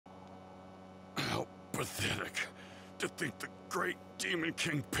pathetic to think the great Demon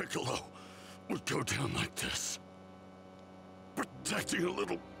King Piccolo would go down like this. Protecting a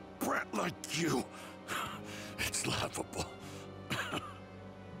little brat like you, it's laughable.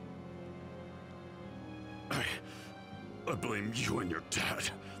 I blame you and your dad.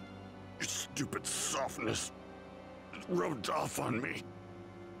 Your stupid softness rubbed off on me.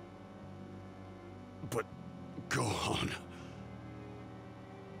 But Gohan,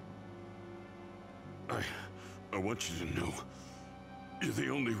 I want you to know, you're the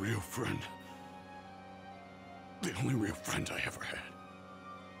only real friend. The only real friend I ever had.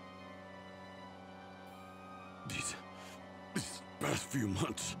 These past few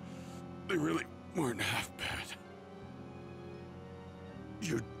months, they really weren't half bad.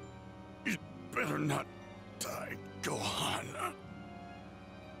 You'd better not die, Gohan.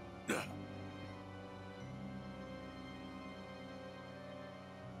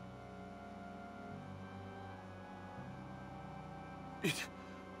 It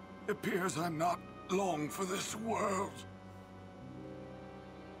appears I'm not long for this world.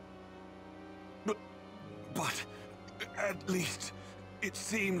 But at least it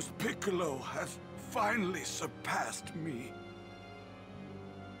seems Piccolo has finally surpassed me.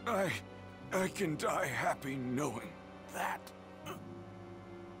 I can die happy knowing that.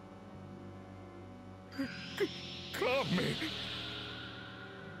 Kami.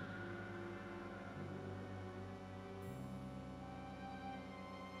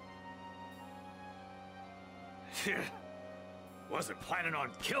 Wasn't planning on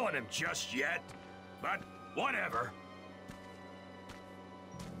killing him just yet, but whatever.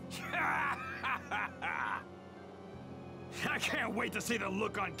 I can't wait to see the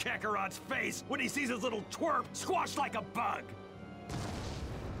look on Kakarot's face when he sees his little twerp squashed like a bug.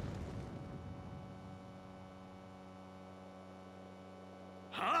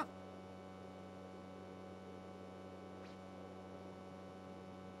 Huh?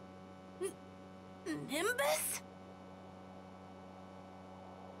 Nimbus?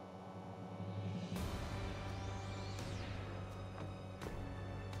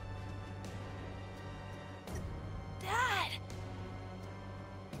 Dad!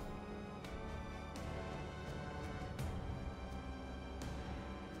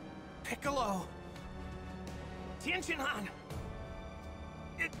 Piccolo! Tenshinhan!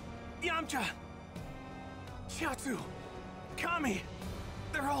 Yamcha! Chiaotzu! Kami!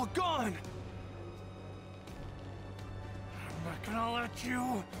 They're all gone! I'm not gonna let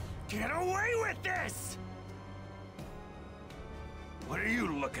you get away with this! What are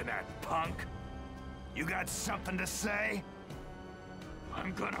you looking at, punk? You got something to say?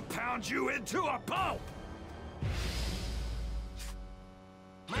 I'm gonna pound you into a pulp!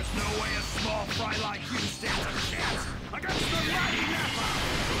 There's no way a small fry like you stands a chance against the mighty Nappa!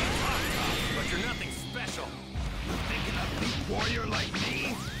 But you're nothing special. You think an elite warrior like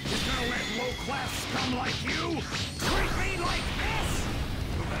me is gonna let low-class scum like you treat me like this?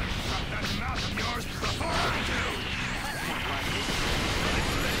 You better shut that mouth of yours before I do! I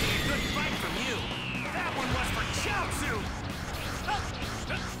expected a good fight from you. That one was for Chiaotzu!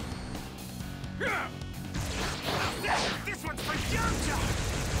 This one's for Yamcha!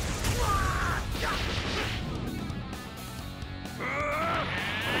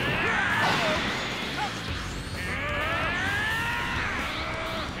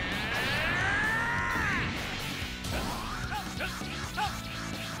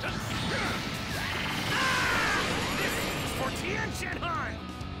 This is for Tenshinhan!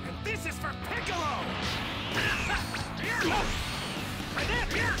 And this is for Piccolo!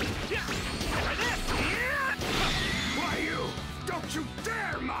 Try this! Why you? Don't you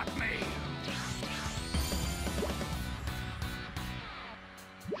dare mock me!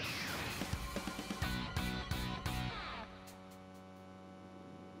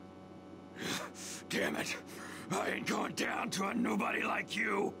 Damn it! I ain't going down to a nobody like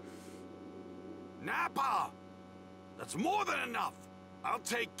you! Nappa! That's more than enough! I'll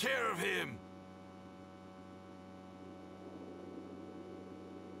take care of him!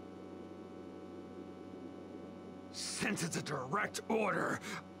 Since it's a direct order,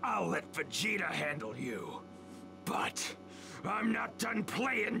 I'll let Vegeta handle you. But I'm not done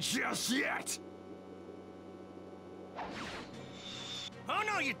playing just yet! Oh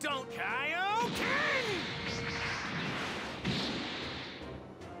no you don't, Kaioken!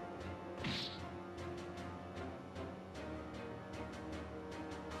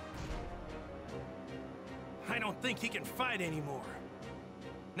 I don't think he can fight anymore.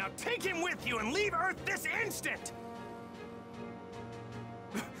 Now take him with you and leave Earth this instant!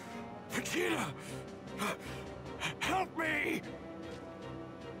 Vegeta! Help me!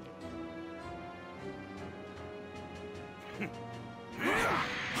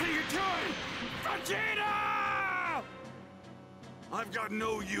 What are you doing? Vegeta! I've got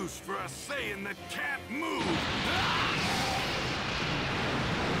no use for a Saiyan that can't move!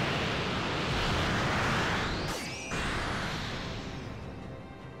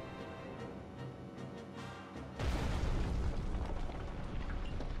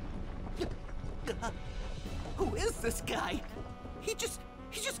 Who is this guy? He just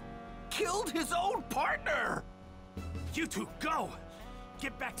killed his own partner! You two, go!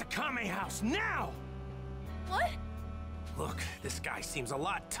 Get back to Kame House, now! What? Look, this guy seems a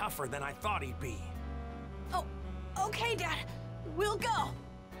lot tougher than I thought he'd be. Oh, okay, Dad. We'll go.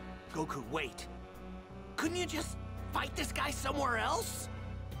 Goku, wait. Couldn't you just fight this guy somewhere else?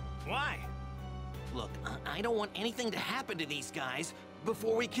 Why? Look, I don't want anything to happen to these guys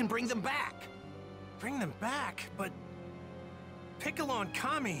before we can bring them back. Bring them back? But Piccolo and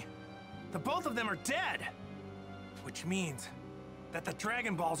Kami, the both of them are dead. Which means that the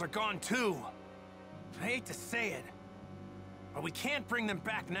Dragon Balls are gone too. I hate to say it, but we can't bring them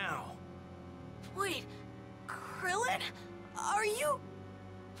back now. Wait, Krillin? Are you...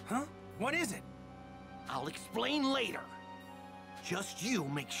 Huh? What is it? I'll explain later. Just you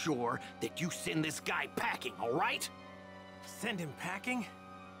make sure that you send this guy packing, all right? Send him packing?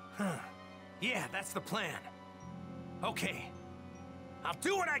 Huh. Yeah, that's the plan. Okay. I'll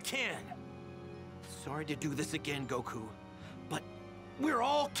do what I can. Sorry to do this again, Goku, but we're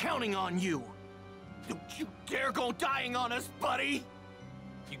all counting on you. Don't you dare go dying on us, buddy!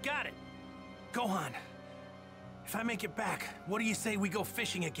 You got it. Gohan, if I make it back, what do you say we go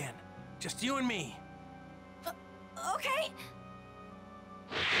fishing again? Just you and me. Okay.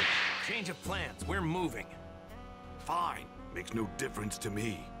 Change of plans. We're moving. Fine. Makes no difference to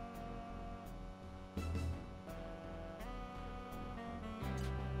me.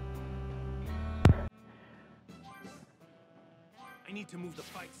 I need to move the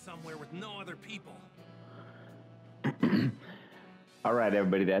fight somewhere with no other people. All right,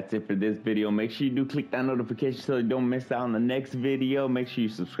 everybody, that's it for this video. Make sure you do click that notification so you don't miss out on the next video. Make sure you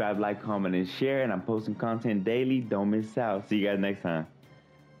subscribe, like, comment, and share. And I'm posting content daily. Don't miss out. See you guys next time.